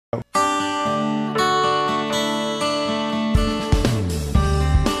Well,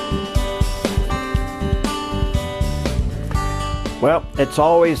 it's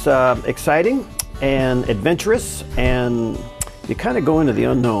always exciting and adventurous, and you kind of go into the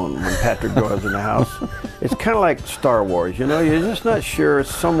unknown when Patrick Doyle's in the house. It's kind of like Star Wars, you know? You're just not sure.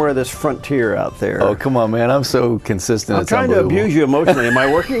 It's somewhere this frontier out there. Oh, come on, man. I'm so consistent. I'm trying to abuse you emotionally. Am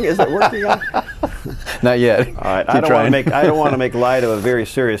I working? Is it working out? Not yet. All right. I don't want to make light of a very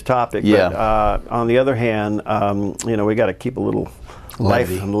serious topic. Yeah. But on the other hand, you know, we got to keep a little life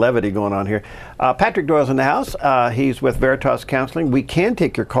and levity going on here. Patrick Doyle's in the house. He's with Veritas Counseling. We can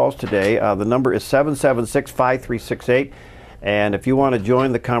take your calls today. The number is 776-5368. And if you want to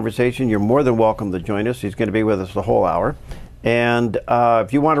join the conversation, you're more than welcome to join us. He's going to be with us the whole hour. And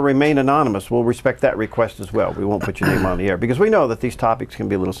if you want to remain anonymous, we'll respect that request as well. We won't put your name on the air because we know that these topics can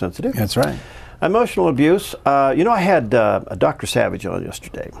be a little sensitive. That's right. Emotional abuse. You know, I had a Dr. Savage on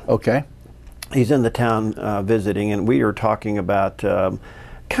yesterday. Okay. He's in the town visiting, and we were talking about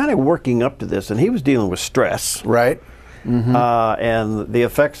kind of working up to this, and he was dealing with stress. Right. Mm-hmm. And the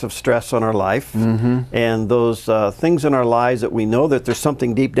effects of stress on our life, and those things in our lives that we know that there's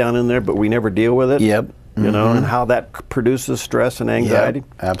something deep down in there, but we never deal with it. Yep. You know, and how that produces stress and anxiety. Yep.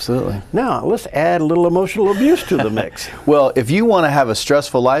 Absolutely. Now, let's add a little emotional abuse to the mix. Well, if you want to have a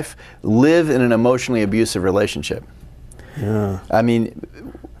stressful life, live in an emotionally abusive relationship. Yeah. I mean,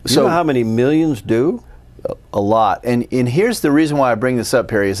 you know how many millions do? A lot. And here's the reason why I bring this up,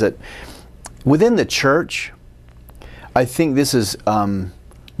 Perry, is that within the church, I think this is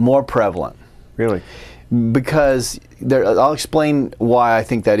more prevalent. Really? Because I'll explain why I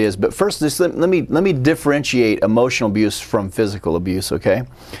think that is. But first, just let me differentiate emotional abuse from physical abuse, okay?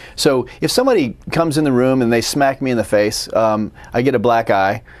 So if somebody comes in the room and they smack me in the face, I get a black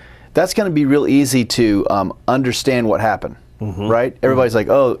eye, that's going to be real easy to understand what happened. Right? Everybody's like,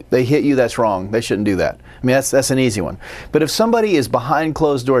 oh, they hit you, that's wrong. They shouldn't do that. I mean, that's an easy one. But if somebody is behind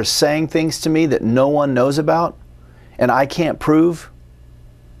closed doors saying things to me that no one knows about and I can't prove,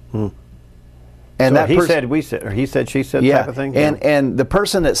 and so he said, we said, or he said, she said, yeah, type of thing? And the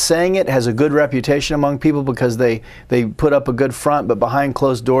person that's saying it has a good reputation among people because they put up a good front, but behind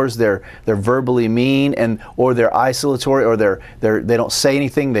closed doors they're verbally mean, or they're isolatory, or they don't say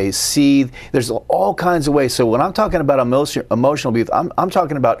anything, they seethe. There's all kinds of ways. So when I'm talking about emotional abuse, I'm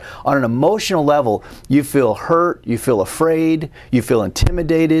talking about on an emotional level, you feel hurt, you feel afraid, you feel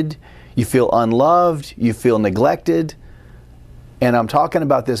intimidated, you feel unloved, you feel neglected. And I'm talking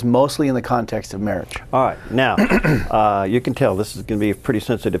about this mostly in the context of marriage. All right. Now, you can tell this is going to be a pretty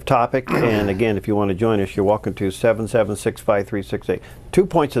sensitive topic. And again, if you want to join us, you're welcome to 776-5368. 2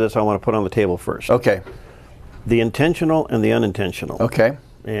 points of this I want to put on the table first. Okay. The intentional and the unintentional. Okay.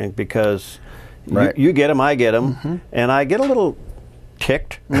 And because right. you get them, I get them. And I get a little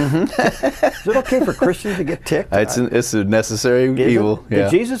ticked. Is it okay for Christians to get ticked? It's a necessary evil. Did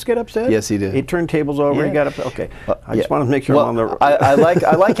Jesus get upset? Yes, he did. He turned tables over. Yeah. He got upset. Okay. I just want to make sure I'm on the. I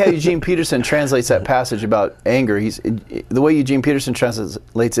like how Eugene Peterson translates that passage about anger. The way Eugene Peterson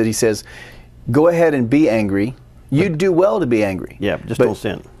translates it, he says, "Go ahead and be angry. You do well to be angry. Yeah, don't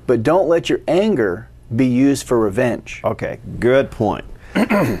sin. But don't let your anger be used for revenge." Okay. Good point.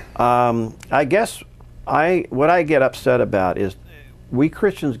 I guess what I get upset about is, we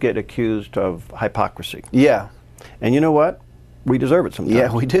Christians get accused of hypocrisy. Yeah. And you know what? We deserve it sometimes.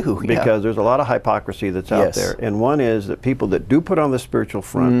 Yeah, we do. Because there's a lot of hypocrisy that's out there. And one is that people that do put on the spiritual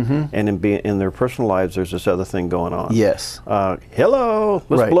front and in their personal lives, there's this other thing going on. Yes. Hello,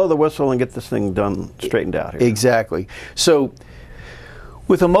 let's blow the whistle and get this thing done, straightened out here. Exactly. So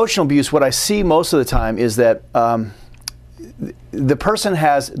with emotional abuse, what I see most of the time is that the person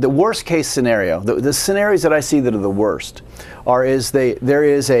has the worst case scenario. The scenarios that I see that are the worst there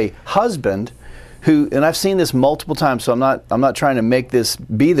is a husband who, and I've seen this multiple times, so I'm not trying to make this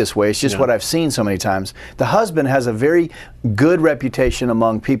be this way. It's just what I've seen so many times. The husband has a very good reputation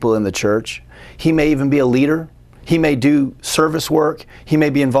among people in the church. He may even be a leader. He may do service work. He may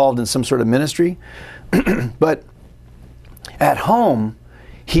be involved in some sort of ministry. But at home,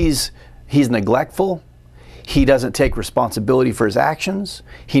 he's neglectful. He doesn't take responsibility for his actions.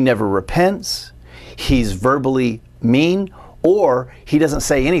 He never repents. He's verbally mean, or he doesn't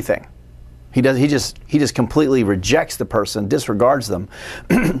say anything. He just completely rejects the person, disregards them.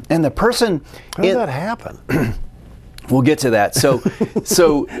 And the person, how does that happen? We'll get to that. So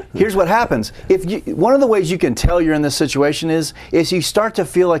here's what happens. One of the ways you can tell you're in this situation is you start to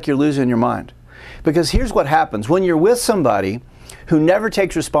feel like you're losing your mind. Because here's what happens. When you're with somebody who never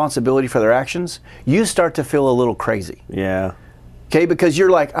takes responsibility for their actions, you start to feel a little crazy. Yeah. Okay, because you're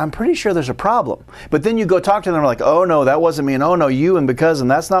like, I'm pretty sure there's a problem. But then you go talk to them, like, oh no, that wasn't me, and oh no, you, and because,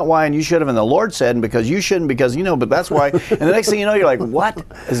 and that's not why, and you should have, and the Lord said, and because you shouldn't, because you know, but that's why. And the next thing you know, you're like, what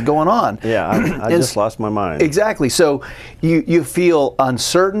is going on? Yeah, I just lost my mind. Exactly. So you feel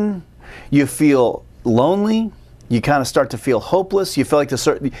uncertain, you feel lonely, you kind of start to feel hopeless, you feel like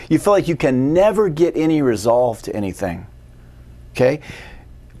you can never get any resolve to anything. Okay?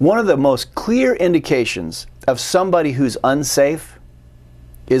 One of the most clear indications of somebody who's unsafe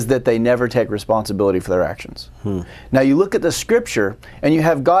is that they never take responsibility for their actions. Now you look at the scripture and you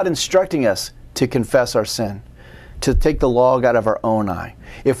have God instructing us to confess our sin, to take the log out of our own eye.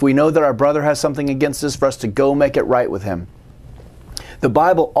 If we know that our brother has something against us, for us to go make it right with him. The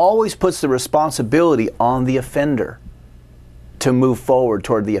Bible always puts the responsibility on the offender to move forward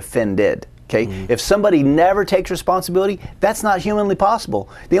toward the offended. Okay? If somebody never takes responsibility, that's not humanly possible.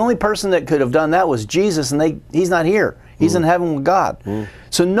 The only person that could have done that was Jesus, and he's not here. He's in heaven with God.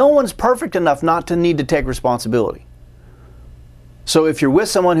 So no one's perfect enough not to need to take responsibility. So if you're with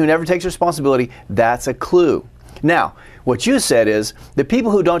someone who never takes responsibility, that's a clue. Now, what you said is that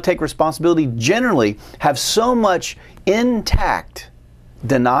people who don't take responsibility generally have so much intact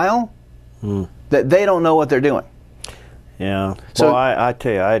denial that they don't know what they're doing. Yeah. So well, I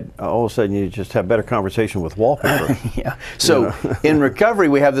tell you, all of a sudden you just have better conversation with wallpaper. Yeah. So in recovery,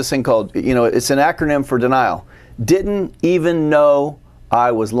 we have this thing called, it's an acronym for denial. Didn't even know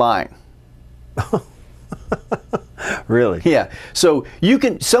I was lying. Really? Yeah. So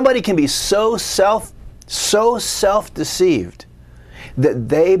somebody can be so self-deceived that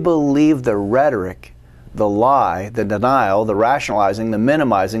they believe the rhetoric, the lie, the denial, the rationalizing, the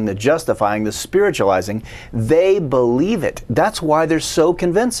minimizing, the justifying, the spiritualizing. They believe it. That's why they're so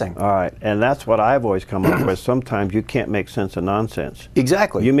convincing. All right. And that's what I've always come up with. Sometimes you can't make sense of nonsense.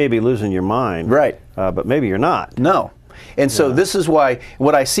 Exactly. You may be losing your mind. Right. But maybe you're not. No. And so this is why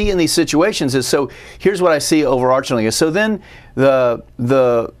what I see in these situations is, so here's what I see overarchingly is, so then the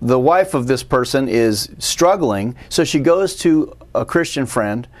wife of this person is struggling, so she goes to a Christian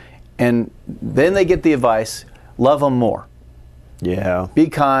friend, and then they get the advice, love them more. Yeah. Be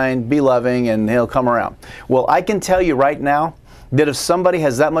kind, be loving, and he'll come around. Well, I can tell you right now that if somebody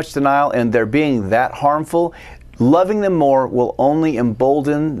has that much denial and they're being that harmful, loving them more will only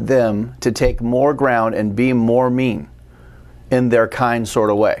embolden them to take more ground and be more mean in their kind sort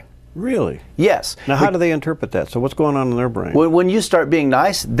of way. Really? Yes. Now, how do they interpret that? So what's going on in their brain? When you start being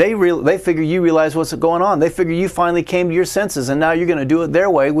nice, they figure you realize what's going on. They figure you finally came to your senses, and now you're going to do it their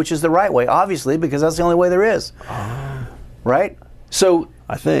way, which is the right way, obviously, because that's the only way there is. Right? So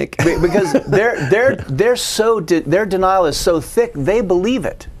I think because their denial is so thick, they believe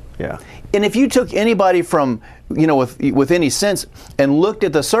it. Yeah. And if you took anybody from with any sense and looked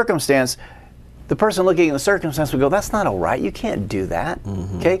at the circumstance, the person looking at the circumstance would go, that's not all right. You can't do that.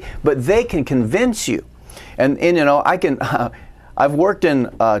 Okay? But they can convince you. And I've worked in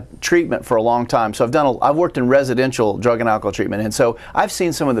treatment for a long time. So I've worked in residential drug and alcohol treatment. And so I've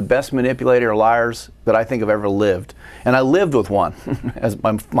seen some of the best manipulator liars that I think have ever lived. And I lived with one as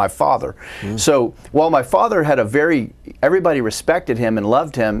my father. So while my father had everybody respected him and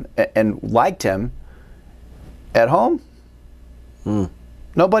loved him and liked him, at home,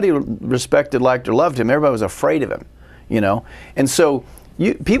 nobody respected, liked, or loved him. Everybody was afraid of him, And so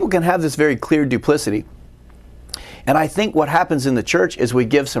people can have this very clear duplicity. And I think what happens in the church is we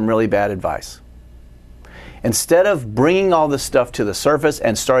give some really bad advice. Instead of bringing all this stuff to the surface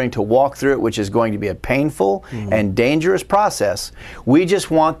and starting to walk through it, which is going to be a painful and dangerous process, we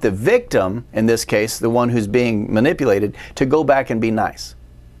just want the victim, in this case, the one who's being manipulated, to go back and be nice.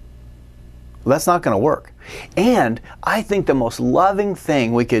 Well, that's not going to work. And I think the most loving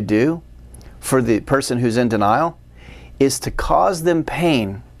thing we could do for the person who's in denial is to cause them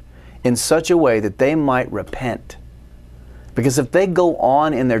pain in such a way that they might repent. Because if they go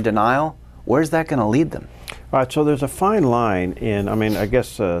on in their denial, where's that going to lead them? All right, so there's a fine line in, I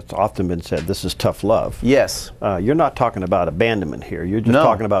guess it's often been said, this is tough love. Yes. You're not talking about abandonment here. You're just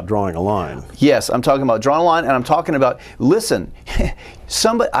talking about drawing a line. Yes, I'm talking about drawing a line, and I'm talking about, listen,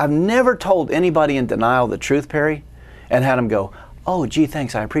 I've never told anybody in denial the truth, Perry, and had them go, oh, gee,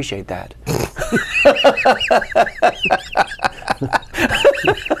 thanks, I appreciate that.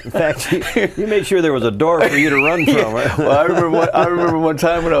 In fact, you made sure there was a door for you to run from. Right? Well, I remember one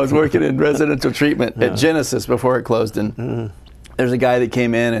time when I was working in residential treatment at Genesis before it closed, and there's a guy that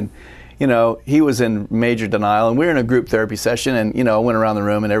came in, and he was in major denial, and we were in a group therapy session, and I went around the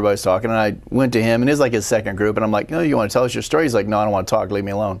room and everybody's talking, and I went to him, and it was like his second group, and I'm like, you want to tell us your story? He's like, no, I don't want to talk, leave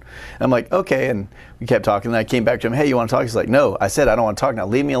me alone. And I'm like, okay, and we kept talking, and I came back to him, hey, you want to talk? He's like, no. I said, I don't want to talk now,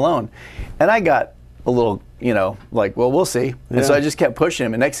 leave me alone. And I got a little, you know, like, well, we'll see. And so I just kept pushing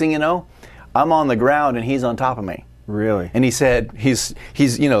him. And next thing you know, I'm on the ground and he's on top of me. Really? And he said, he's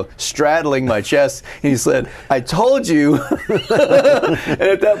you know, straddling my chest. And he said, I told you. And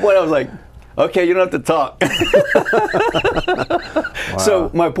at that point I was like, okay, you don't have to talk. Wow.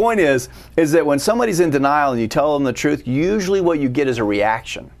 So my point is that when somebody's in denial and you tell them the truth, usually what you get is a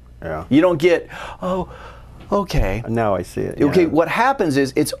reaction. Yeah. You don't get, oh, okay. Now I see it. Okay, what happens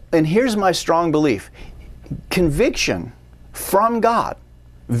is, and here's my strong belief, conviction from God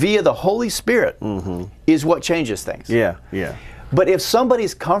via the Holy Spirit is what changes things. Yeah, yeah. But if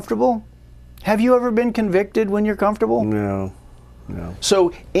somebody's comfortable, have you ever been convicted when you're comfortable? No, no.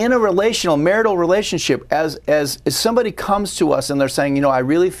 So in a marital relationship, as somebody comes to us and they're saying, you know, I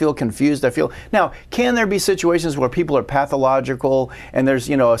really feel confused, now, can there be situations where people are pathological and there's,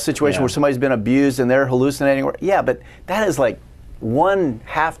 you know, a situation where somebody's been abused and they're hallucinating? Yeah, but that is like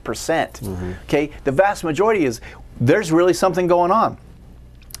 0.5%. Okay, the vast majority is there's really something going on.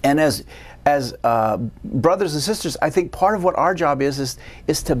 And as brothers and sisters, I think part of what our job is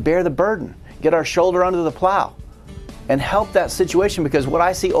to bear the burden, get our shoulder under the plow, and help that situation. Because what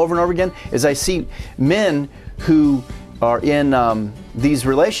I see over and over again is I see men who are in these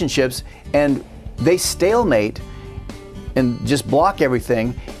relationships and they stalemate and just block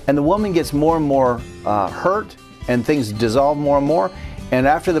everything, and the woman gets more and more hurt, and things dissolve more and more. And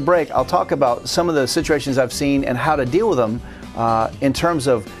after the break, I'll talk about some of the situations I've seen and how to deal with them in terms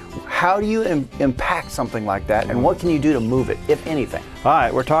of how do you impact something like that, and what can you do to move it, if anything. All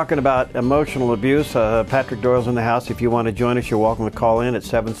right, we're talking about emotional abuse. Patrick Doyle's in the house. If you want to join us, you're welcome to call in at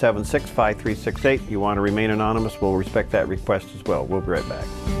 776-5368. You want to remain anonymous, we'll respect that request as well. We'll be right back.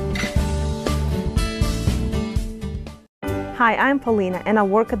 Hi, I'm Paulina, and I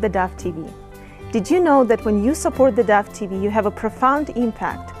work at the Dove TV. Did you know that when you support the Dove TV, you have a profound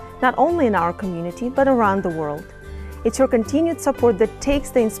impact, not only in our community, but around the world? It's your continued support that takes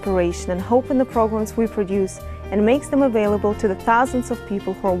the inspiration and hope in the programs we produce and makes them available to the thousands of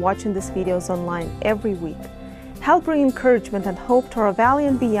people who are watching these videos online every week. Help bring encouragement and hope to our valley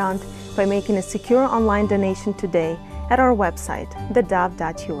and beyond by making a secure online donation today at our website,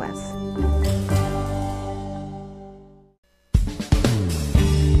 thedove.us.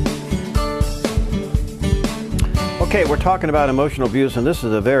 Okay, we're talking about emotional abuse, and this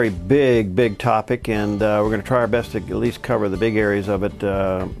is a very big topic, and we're going to try our best to at least cover the big areas of it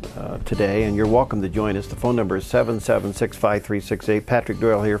today, and you're welcome to join us. The phone number is 776-5368. Patrick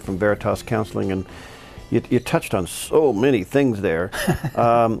Doyle here from Veritas Counseling, and you touched on so many things there,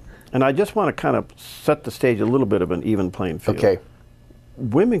 and I just want to kind of set the stage a little bit of an even playing field. Okay.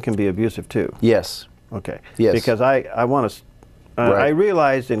 Women can be abusive too. Yes. Okay. Yes. Because I want to, I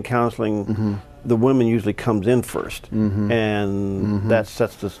realized in counseling, the woman usually comes in first, and that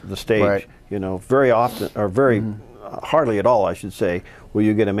sets the stage. Right. You know, very often, or very hardly at all, I should say, will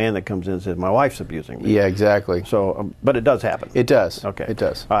you get a man that comes in and says, "My wife's abusing me." Yeah, exactly. So, but it does happen. It does. Okay. It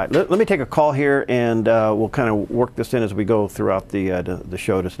does. All right. Let me take a call here, and we'll kind of work this in as we go throughout the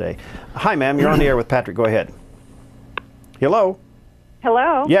show today. Hi, ma'am. You're on the air with Patrick. Go ahead. Hello.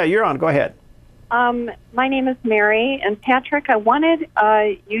 Hello. Yeah, you're on. Go ahead. My name is Mary, and Patrick, I wanted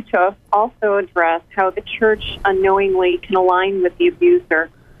you to also address how the church unknowingly can align with the abuser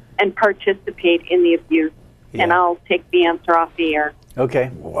and participate in the abuse. Yeah. And I'll take the answer off the air.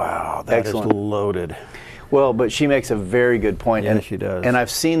 Okay. Wow, that is loaded. Well, but she makes a very good point. Yeah, she does. And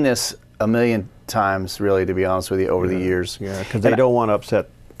I've seen this a million times, really, to be honest with you, over the years. Yeah, because they don't want to upset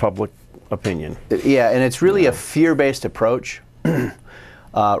public opinion. Yeah, and it's really a fear-based approach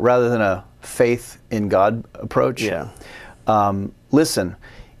rather than a faith in God approach. Yeah. Listen,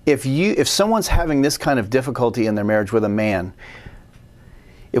 if someone's having this kind of difficulty in their marriage with a man,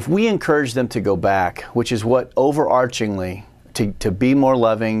 if we encourage them to go back, which is what overarchingly to be more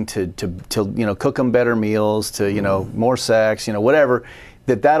loving, to you know, cook them better meals, to, you know, more sex, you know, whatever,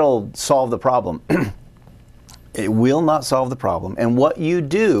 that'll solve the problem. It will not solve the problem. And what you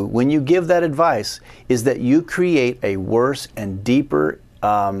do when you give that advice is that you create a worse and deeper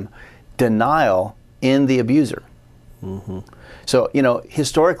denial in the abuser. So, you know,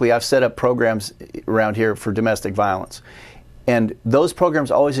 historically, I've set up programs around here for domestic violence. And those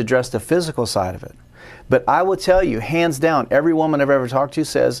programs always address the physical side of it. But I will tell you, hands down, every woman I've ever talked to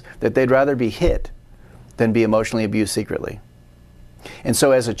says that they'd rather be hit than be emotionally abused secretly. And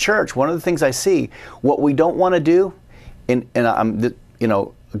so as a church, one of the things I see, what we don't want to do, and I'm, you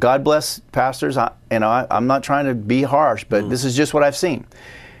know, God bless pastors, I'm not trying to be harsh, but this is just what I've seen.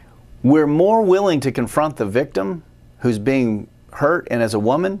 We're more willing to confront the victim who's being hurt and as a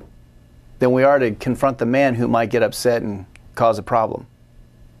woman than we are to confront the man who might get upset and cause a problem.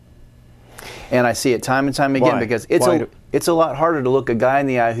 And I see it time and time again. Why? Because Why? it's a lot harder to look a guy in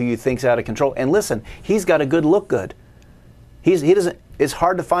the eye who you think's out of control. And listen, he's got a good look good. He doesn't. It's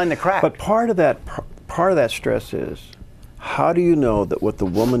hard to find the crack. But part of that stress is, how do you know that what the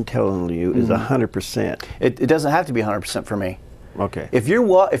woman telling you is 100%? It doesn't have to be 100% for me. Okay. If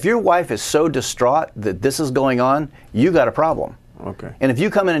your wife is so distraught that this is going on, you got a problem. Okay. And if you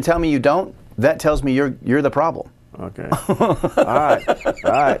come in and tell me you don't, that tells me you're the problem. Okay. All right.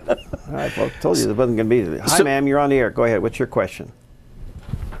 All right. Well, I told you it wasn't going to be easy. Hi, ma'am. You're on the air. Go ahead. What's your question?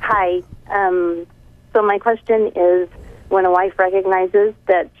 Hi. So my question is, when a wife recognizes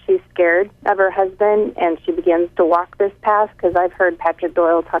that she's scared of her husband and she begins to walk this path, because I've heard Patrick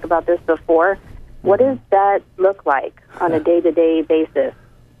Doyle talk about this before, what does that look like on a day-to-day basis?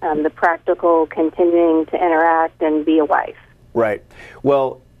 The practical continuing to interact and be a wife. Right.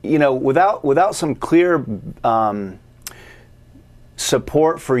 Well, you know, without some clear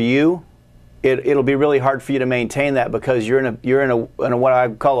support for you, it'll be really hard for you to maintain that, because you're in a what I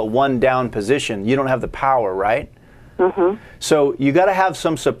call a one-down position. You don't have the power, right? Mm-hmm. So you got to have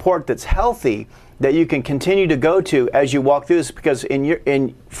some support that's healthy that you can continue to go to as you walk through this, because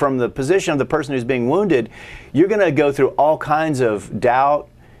from the position of the person who's being wounded, you're going to go through all kinds of doubt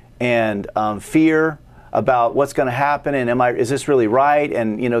and fear about what's going to happen, and is this really right?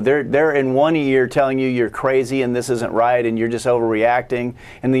 And you know, they're in one ear telling you you're crazy and this isn't right and you're just overreacting,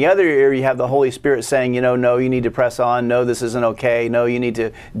 and the other ear you have the Holy Spirit saying, you know, no, you need to press on, no, this isn't okay, no, you need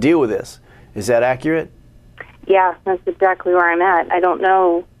to deal with this. Is that accurate? Yeah, that's exactly where I'm at. I don't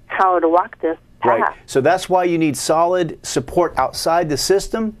know how to walk this path. Right. So that's why you need solid support outside the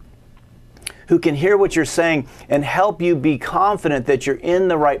system who can hear what you're saying and help you be confident that you're in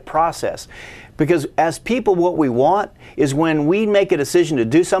the right process. Because as people, what we want is, when we make a decision to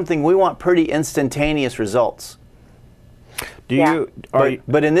do something, we want pretty instantaneous results.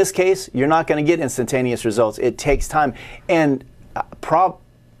 But in this case, you're not going to get instantaneous results. It takes time. And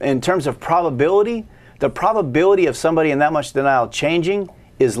in terms of probability, the probability of somebody in that much denial changing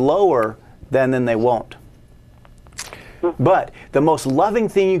is lower than they won't. But the most loving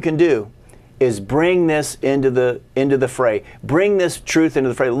thing you can do is bring this into the fray. Bring this truth into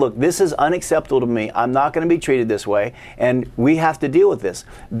the fray. Look, this is unacceptable to me. I'm not going to be treated this way, and we have to deal with this.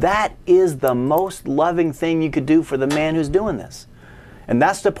 That is the most loving thing you could do for the man who's doing this. And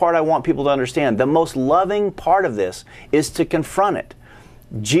that's the part I want people to understand. The most loving part of this is to confront it.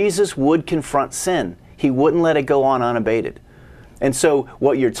 Jesus would confront sin. He wouldn't let it go on unabated. And so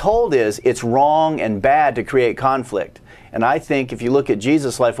what you're told is it's wrong and bad to create conflict. And I think if you look at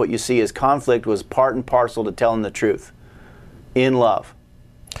Jesus' life, what you see is conflict was part and parcel to telling the truth in love.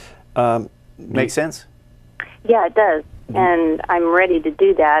 Make sense? Yeah, it does. And I'm ready to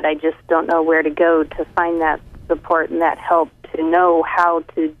do that. I just don't know where to go to find that support and that help to know how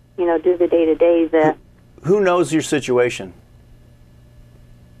to, you know, do the day-to-day. Who knows your situation?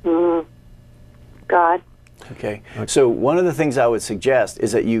 God. Okay. So one of the things I would suggest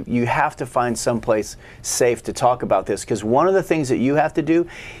is that you have to find someplace safe to talk about this, because one of the things that you have to do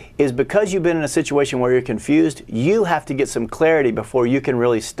is, because you've been in a situation where you're confused, you have to get some clarity before you can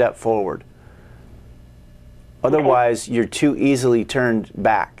really step forward. Otherwise, you're too easily turned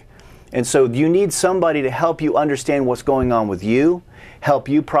back. And so you need somebody to help you understand what's going on with you, help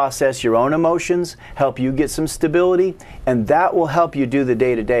you process your own emotions, help you get some stability, and that will help you do the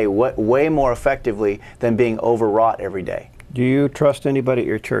day-to-day way more effectively than being overwrought every day. Do you trust anybody at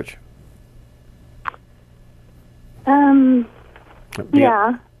your church?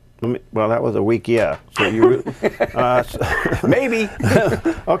 Yeah. Well, that was a weak yeah. So you maybe.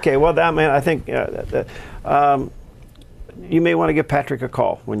 Okay. Well, that man, I think you may want to give Patrick a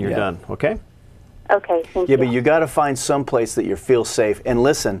call when you're done. Okay. Okay, thank you. Yeah, but you got to find some place that you feel safe. And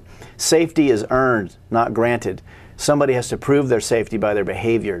listen, safety is earned, not granted. Somebody has to prove their safety by their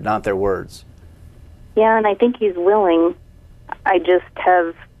behavior, not their words. Yeah, and I think he's willing. I just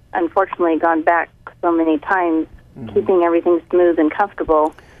have, unfortunately, gone back so many times, keeping everything smooth and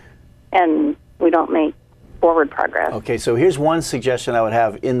comfortable, and we don't make forward progress. Okay, so here's one suggestion I would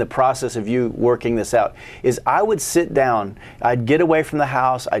have in the process of you working this out, is I would sit down, I'd get away from the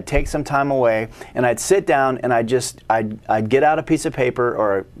house, I'd take some time away, and I'd sit down and I'd get out a piece of paper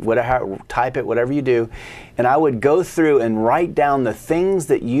or whatever, type it, whatever you do, and I would go through and write down the things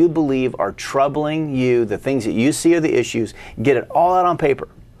that you believe are troubling you, the things that you see are the issues, get it all out on paper,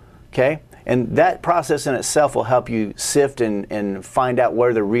 okay? And that process in itself will help you sift and find out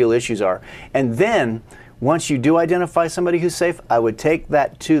where the real issues are. And then, once you do identify somebody who's safe, I would take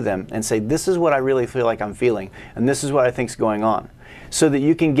that to them and say, this is what I really feel like I'm feeling, and this is what I think's going on, so that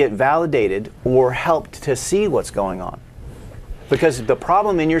you can get validated or helped to see what's going on. Because the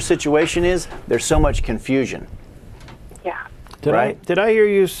problem in your situation is there's so much confusion. Yeah. Did I hear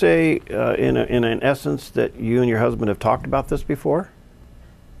you say, in an essence, that you and your husband have talked about this before?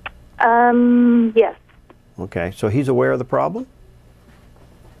 Yes. Okay, so he's aware of the problem?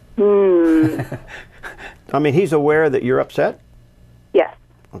 Hmm. I mean, he's aware that you're upset? Yes.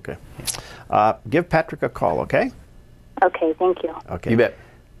 Okay. Give Patrick a call, okay? Okay, thank you. Okay. You bet.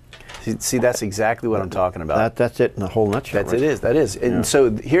 See, that's exactly what I'm talking about. That's it in a whole nutshell. That is. And Yeah.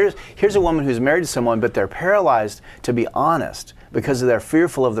 so here's a woman who's married to someone, but they're paralyzed to be honest because they're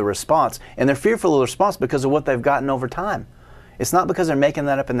fearful of the response. And they're fearful of the response because of what they've gotten over time. It's not because they're making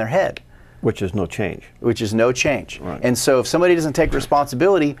that up in their head. Which is no change. Which is no change. Right. And so if somebody doesn't take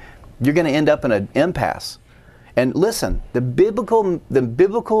responsibility, you're going to end up in an impasse. And listen, the biblical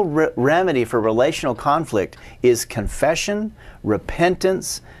remedy for relational conflict is confession,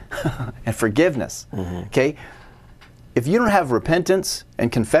 repentance, and forgiveness. Okay? If you don't have repentance and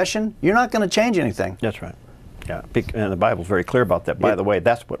confession, you're not going to change anything. That's right. Yeah, and the Bible's very clear about that. By the way,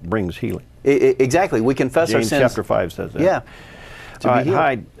 that's what brings healing. Exactly. We confess our James sins. chapter 5 says that. Yeah. All right,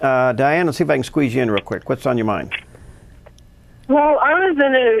 hi, Diane, let's see if I can squeeze you in real quick. What's on your mind? Well, I was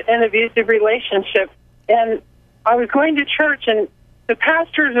in an abusive relationship, and I was going to church, and the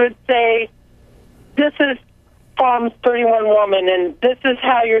pastors would say, this is Psalms 31 woman, and this is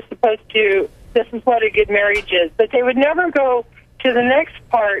how you're supposed to, this is what a good marriage is. But they would never go to the next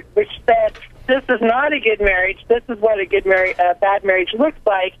part, which said, this is not a good marriage, this is what a bad marriage looks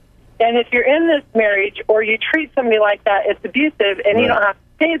like. And if you're in this marriage or you treat somebody like that, it's abusive, and you don't have to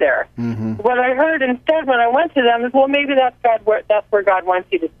stay there. What I heard instead when I went to them is, well, maybe that's where God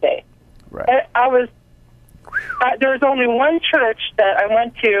wants you to stay. Right. There was only one church that I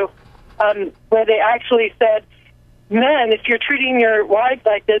went to where they actually said, men, if you're treating your wives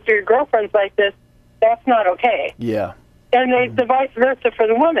like this or your girlfriends like this, that's not okay. Yeah. And the vice versa for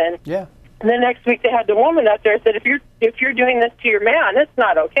the woman. Yeah. And then next week they had the woman up there and said, if you're doing this to your man, it's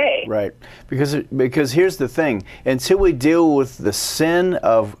not okay. Right. Because here's the thing. Until we deal with the sin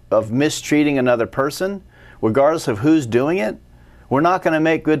of mistreating another person, regardless of who's doing it, we're not going to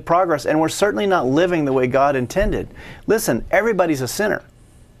make good progress, and we're certainly not living the way God intended. Listen, everybody's a sinner.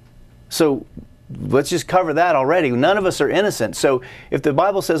 So let's just cover that already. None of us are innocent. So if the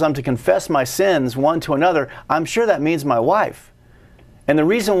Bible says I'm to confess my sins one to another, I'm sure that means my wife. And the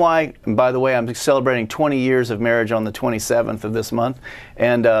reason why, and by the way, I'm celebrating 20 years of marriage on the 27th of this month.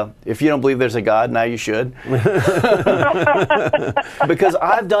 And if you don't believe there's a God, now you should. Because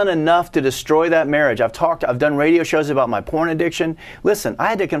I've done enough to destroy that marriage. I've done radio shows about my porn addiction. Listen, I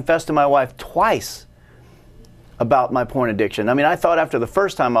had to confess to my wife twice about my porn addiction. I mean, I thought after the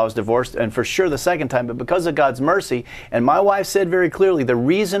first time I was divorced, and for sure the second time, but because of God's mercy, and my wife said very clearly, the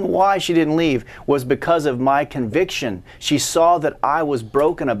reason why she didn't leave was because of my conviction. She saw that I was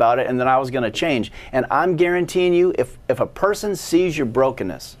broken about it and that I was going to change. And I'm guaranteeing you, if a person sees your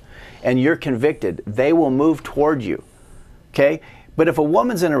brokenness and you're convicted, they will move toward you. Okay? But if a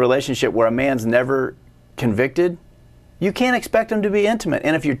woman's in a relationship where a man's never convicted, you can't expect them to be intimate.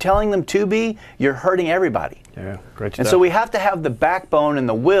 And if you're telling them to be, you're hurting everybody. Yeah, great stuff. And so we have to have the backbone and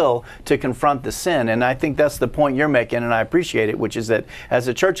the will to confront the sin. And I think that's the point you're making, and I appreciate it, which is that as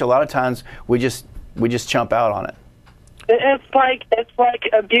a church, a lot of times we just chump out on it. It's like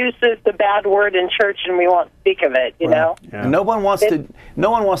abuse is the bad word in church, and we won't speak of it. You know. Yeah. And no one wants to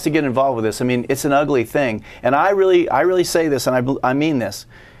get involved with this. I mean, it's an ugly thing. And I really say this, and I mean this.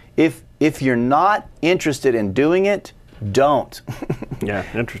 If you're not interested in doing it, don't. Yeah,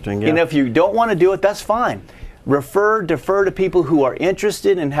 interesting. Yeah. You know, if you don't want to do it, that's fine. Defer to people who are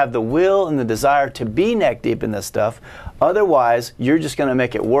interested and have the will and the desire to be neck deep in this stuff. Otherwise, you're just going to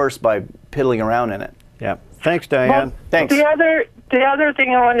make it worse by piddling around in it. Yeah. Thanks, Diane. Well, Thanks. The other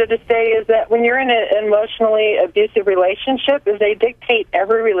thing I wanted to say is that when you're in an emotionally abusive relationship, is they dictate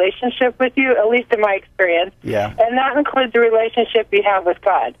every relationship with you, at least in my experience. Yeah. And that includes the relationship you have with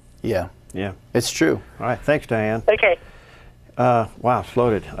God. Yeah. Yeah. It's true. All right. Thanks, Diane. Okay. Wow, it's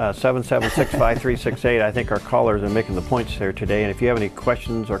loaded. 776-5368. I think our callers are making the points there today. And if you have any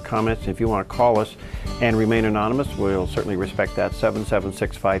questions or comments, if you want to call us and remain anonymous, we'll certainly respect that.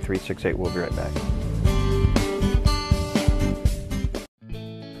 776-5368. We'll be right back.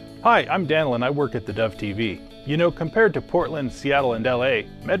 Hi, I'm Daniel and I work at the Dove TV. You know, compared to Portland, Seattle, and LA,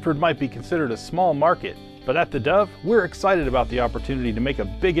 Medford might be considered a small market. But at the Dove, we're excited about the opportunity to make a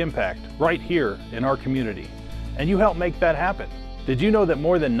big impact right here in our community. And you help make that happen. Did you know that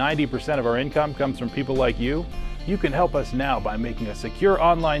more than 90% of our income comes from people like you? You can help us now by making a secure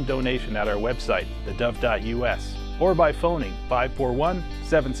online donation at our website, thedove.us, or by phoning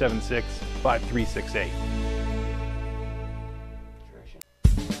 541-776-5368.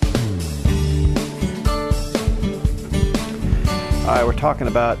 All right, we're talking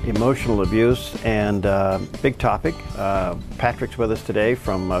about emotional abuse, and big topic. Patrick's with us today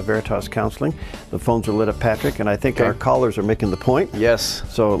from Veritas Counseling. The phones are lit up, Patrick, and I think our callers are making the point. Yes.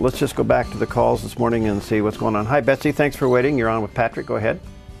 So let's just go back to the calls this morning and see what's going on. Hi, Betsy. Thanks for waiting. You're on with Patrick. Go ahead.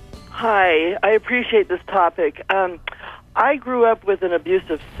 Hi. I appreciate this topic. I grew up with an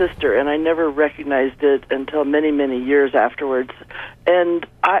abusive sister, and I never recognized it until many, many years afterwards. And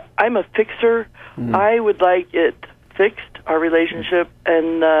I'm a fixer. I would like it fixed, our relationship,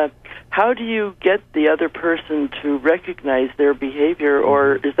 and how do you get the other person to recognize their behavior,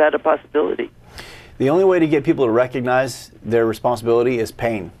 or is that a possibility? The only way to get people to recognize their responsibility is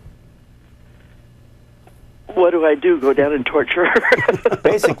pain. What do I do? Go down and torture her?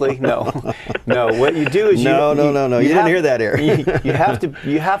 Basically, no. No, what you do is No. You didn't hear that here.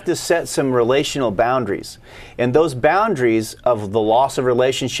 you have to set some relational boundaries. And those boundaries of the loss of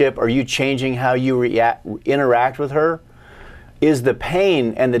relationship, or you changing how you interact with her, is the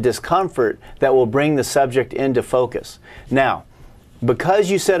pain and the discomfort that will bring the subject into focus. Now,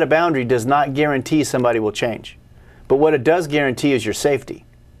 because you set a boundary does not guarantee somebody will change. But what it does guarantee is your safety.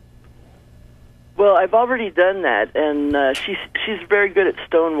 Well, I've already done that, and she's very good at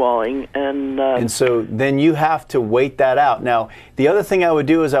stonewalling, and so then you have to wait that out. Now, the other thing I would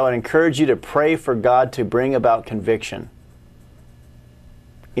do is I would encourage you to pray for God to bring about conviction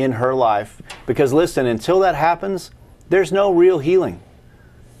in her life, because listen, until that happens, there's no real healing.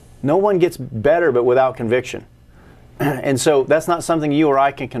 No one gets better but without conviction. And so that's not something you or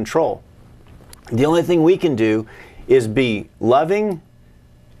I can control. The only thing we can do is be loving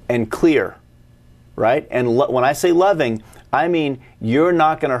and clear. Right? And when I say loving, I mean you're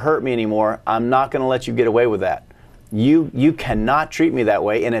not going to hurt me anymore. I'm not going to let you get away with that. You cannot treat me that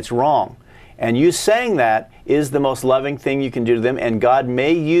way, and it's wrong. And you saying that is the most loving thing you can do to them, and God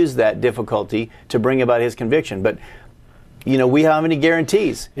may use that difficulty to bring about His conviction. But, you know, we have any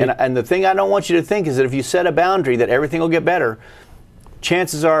guarantees. And the thing I don't want you to think is that if you set a boundary that everything will get better,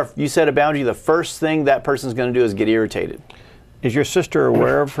 chances are if you set a boundary, the first thing that person's going to do is get irritated. Is your sister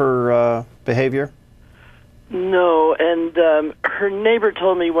aware of her behavior? No, and her neighbor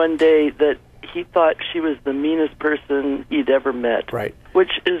told me one day that he thought she was the meanest person he'd ever met. Right.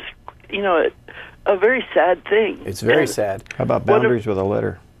 Which is, you know, a very sad thing. It's very sad. How about boundaries with a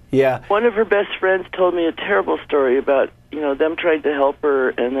letter? Yeah. One of her best friends told me a terrible story about, you know, them trying to help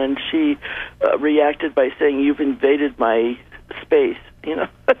her, and then she reacted by saying, "You've invaded my space." You know,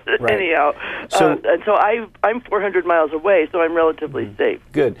 right. Anyhow, and so I'm 400 miles away, so I'm relatively safe.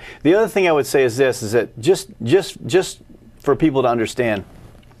 Good. The other thing I would say is this: is that just for people to understand,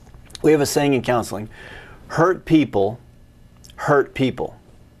 we have a saying in counseling: hurt people hurt people.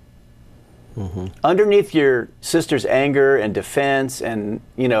 Mm-hmm. Underneath your sister's anger and defense and,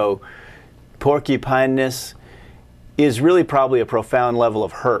 you know, porcupineness is really probably a profound level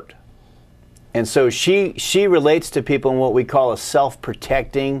of hurt. And so she relates to people in what we call a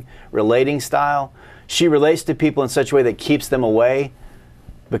self-protecting relating style. She relates to people in such a way that keeps them away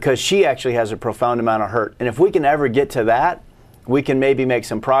because she actually has a profound amount of hurt. And if we can ever get to that, we can maybe make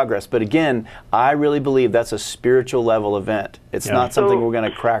some progress. But again, I really believe that's a spiritual level event. It's not something we're going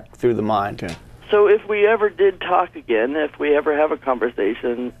to crack through the mind. Okay. So if we ever did talk again, if we ever have a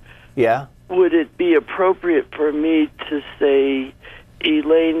conversation, would it be appropriate for me to say,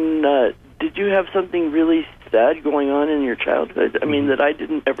 Elaine, did you have something really sad going on in your childhood? I mean, that I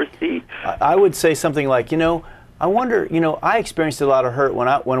didn't ever see. I would say something like, you know, I wonder, you know, I experienced a lot of hurt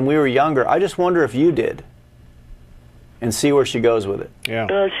when we were younger. I just wonder if you did. And see where she goes with it.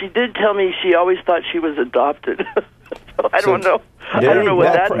 Yeah. She did tell me she always thought she was adopted. So I don't know. I don't know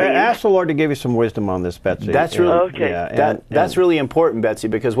what that means. Ask the Lord to give you some wisdom on this, Betsy. That's really okay. Yeah, that's really important, Betsy,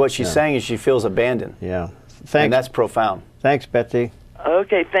 because what she's saying is she feels abandoned. Yeah. Thanks. And that's profound. Thanks, Betsy.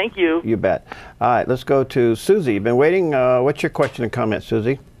 Okay, thank you. You bet. All right, let's go to Susie. You've been waiting. What's your question and comment,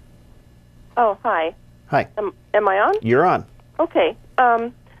 Susie? Oh, hi. Hi. Am I on? You're on. Okay.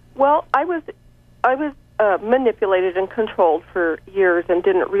 Well, I was manipulated and controlled for years and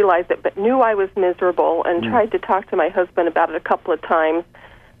didn't realize it, but knew I was miserable and tried to talk to my husband about it a couple of times,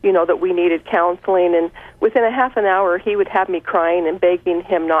 you know, that we needed counseling. And within a half an hour, he would have me crying and begging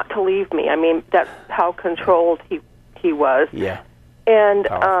him not to leave me. I mean, that's how controlled he was. Yeah. And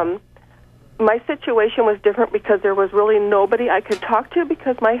my situation was different because there was really nobody I could talk to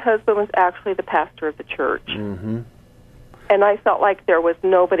because my husband was actually the pastor of the church. Mm-hmm. And I felt like there was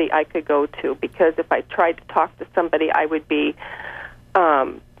nobody I could go to because if I tried to talk to somebody, I would be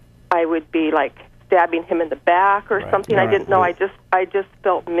like stabbing him in the back or something. I didn't know. I just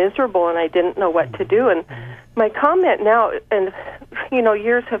felt miserable and I didn't know what to do. And my comment now, and you know,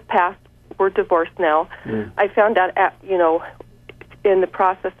 years have passed. We're divorced now. I found out, in the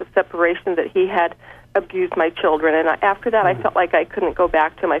process of separation that he had abused my children. And after that, I felt like I couldn't go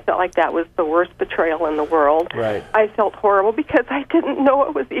back to him. I felt like that was the worst betrayal in the world. Right. I felt horrible because I didn't know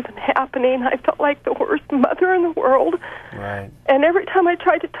it was even happening. I felt like the worst mother in the world. Right. And every time I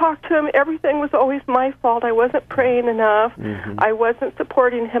tried to talk to him, everything was always my fault. I wasn't praying enough. I wasn't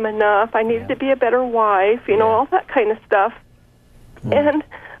supporting him enough. I needed to be a better wife, you know, all that kind of stuff. And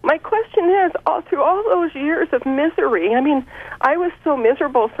my question is, through all those years of misery, I mean, I was so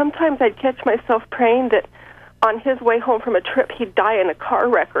miserable. Sometimes I'd catch myself praying that on his way home from a trip, he'd die in a car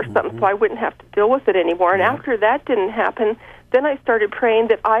wreck or something, so I wouldn't have to deal with it anymore. And after that didn't happen, then I started praying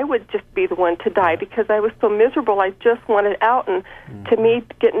that I would just be the one to die because I was so miserable. I just wanted out. And to me,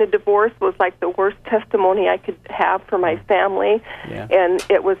 getting a divorce was like the worst testimony I could have for my family. And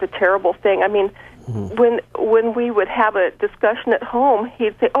it was a terrible thing. I mean, when we would have a discussion at home,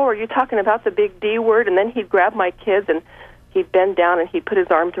 he'd say, "Oh, are you talking about the big D word?" And then he'd grab my kids and he'd bend down and he'd put his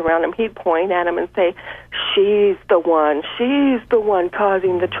arms around them. He'd point at them and say, she's the one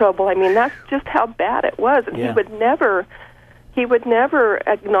causing the trouble. I mean, that's just how bad it was. And he would never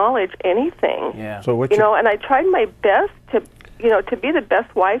acknowledge anything. So what and I tried my best to be the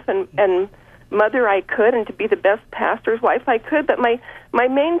best wife and mother I could, and to be the best pastor's wife I could. But my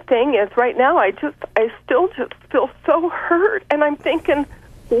main thing is right now I still just feel so hurt, and I'm thinking,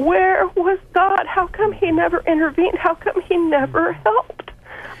 where was God? How come he never intervened? How come he never helped?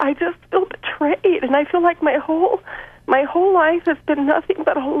 I just feel betrayed, and I feel like my whole life has been nothing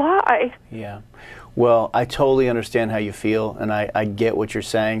but a lie. Yeah. Well, I totally understand how you feel, and I get what you're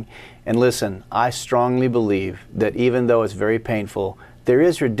saying. And listen, I strongly believe that even though it's very painful, there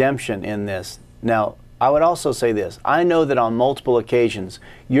is redemption in this. Now, I would also say this. I know that on multiple occasions,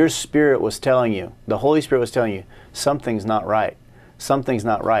 your spirit was telling you, the Holy Spirit was telling you, something's not right. Something's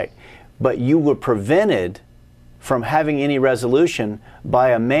not right. But you were prevented from having any resolution by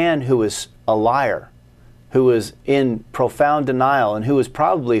a man who is a liar, who is in profound denial, and who is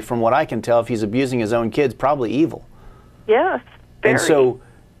probably, from what I can tell, if he's abusing his own kids, probably evil. Yes, very. And so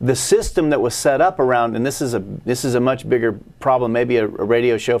the system that was set up around, and this is a much bigger problem, maybe a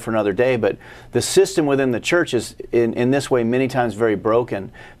radio show for another day, but the system within the church is in this way many times very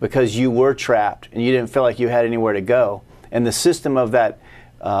broken because you were trapped and you didn't feel like you had anywhere to go. And the system of that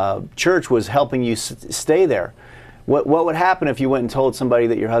church was helping you stay there. What would happen if you went and told somebody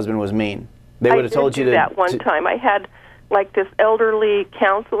that your husband was mean? They would have told you to. I did that one time. I had like this elderly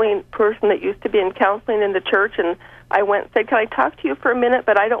counseling person that used to be in counseling in the church, and I went and said, "Can I talk to you for a minute?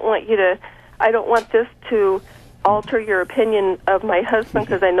 But I don't want this to alter your opinion of my husband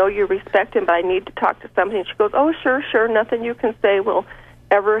because I know you respect him, but I need to talk to somebody." And she goes, "Oh, sure, nothing you can say will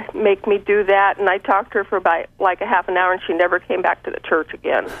ever make me do that." And I talked to her for about like a half an hour, and she never came back to the church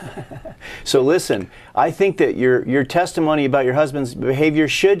again. So listen, I think that your testimony about your husband's behavior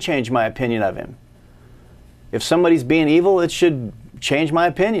should change my opinion of him. If somebody's being evil, it should change my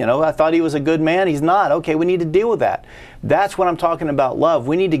opinion. Oh, I thought he was a good man. He's not. Okay, we need to deal with that. That's what I'm talking about, love.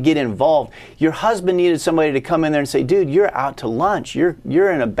 We need to get involved. Your husband needed somebody to come in there and say, dude, you're out to lunch. You're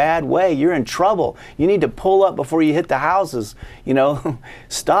in a bad way. You're in trouble. You need to pull up before you hit the houses.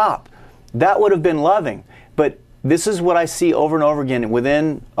 Stop. That would have been loving. But this is what I see over and over again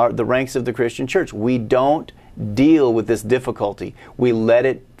within the ranks of the Christian church. We don't deal with this difficulty. We let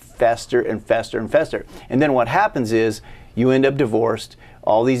it fester and fester and fester. And then what happens is you end up divorced,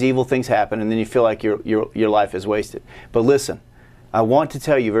 all these evil things happen, and then you feel like your life is wasted. But listen, I want to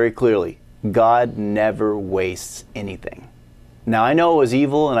tell you very clearly, God never wastes anything. Now, I know it was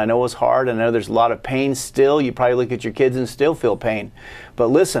evil, and I know it was hard, and I know there's a lot of pain still. You probably look at your kids and still feel pain. But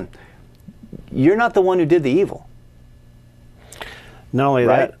listen, you're not the one who did the evil. Not only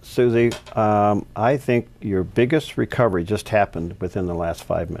right? that, Susie, I think your biggest recovery just happened within the last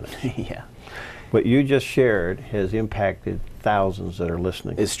 5 minutes. Yeah. What you just shared has impacted thousands that are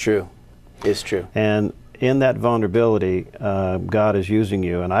listening. It's true. It's true. And in that vulnerability, God is using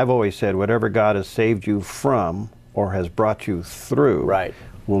you. And I've always said, whatever God has saved you from or has brought you through, right,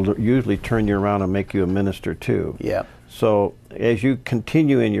 will usually turn you around and make you a minister too. Yeah. So as you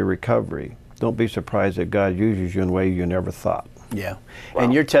continue in your recovery, don't be surprised that God uses you in a way you never thought. Yeah. Wow.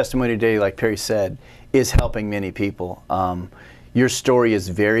 And your testimony today, like Perry said, is helping many people. Your story is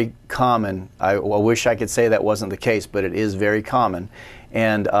very common. I wish I could say that wasn't the case, but it is very common.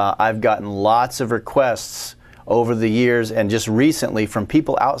 And I've gotten lots of requests over the years and just recently from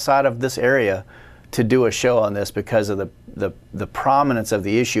people outside of this area to do a show on this because of the prominence of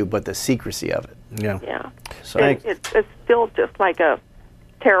the issue, but the secrecy of it. Yeah. Yeah. So it's still just like a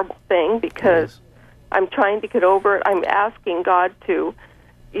terrible thing because I'm trying to get over it. I'm asking God to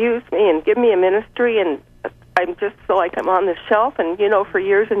use me and give me a ministry, and I'm just feel like I'm on the shelf. And, you know, for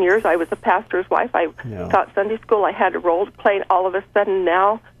years and years, I was a pastor's wife. I taught Sunday school. I had a role to play. And all of a sudden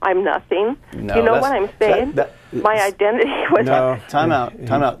now I'm nothing. No, you know what I'm saying? My identity was... No, time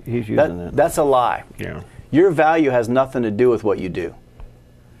out. He's using it. That's a lie. Yeah. Your value has nothing to do with what you do.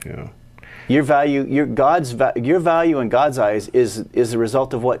 Yeah. Your value, your value in God's eyes is the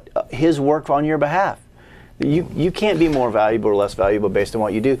result of what His work on your behalf. You can't be more valuable or less valuable based on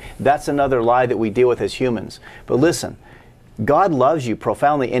what you do. That's another lie that we deal with as humans. But listen, God loves you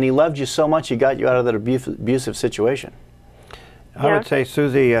profoundly, and He loved you so much He got you out of that abusive situation. I would say,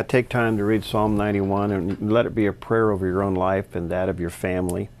 Susie, take time to read Psalm 91 and let it be a prayer over your own life and that of your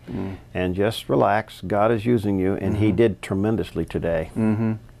family. And just relax. God is using you, and He did tremendously today.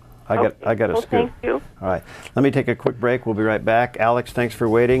 I got a scoop. Thank you. All right. Let me take a quick break. We'll be right back. Alex, thanks for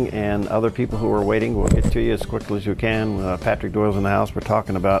waiting. And other people who are waiting, we'll get to you as quickly as we can. Patrick Doyle's in the house. We're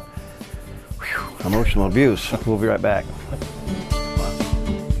talking about emotional abuse. We'll be right back.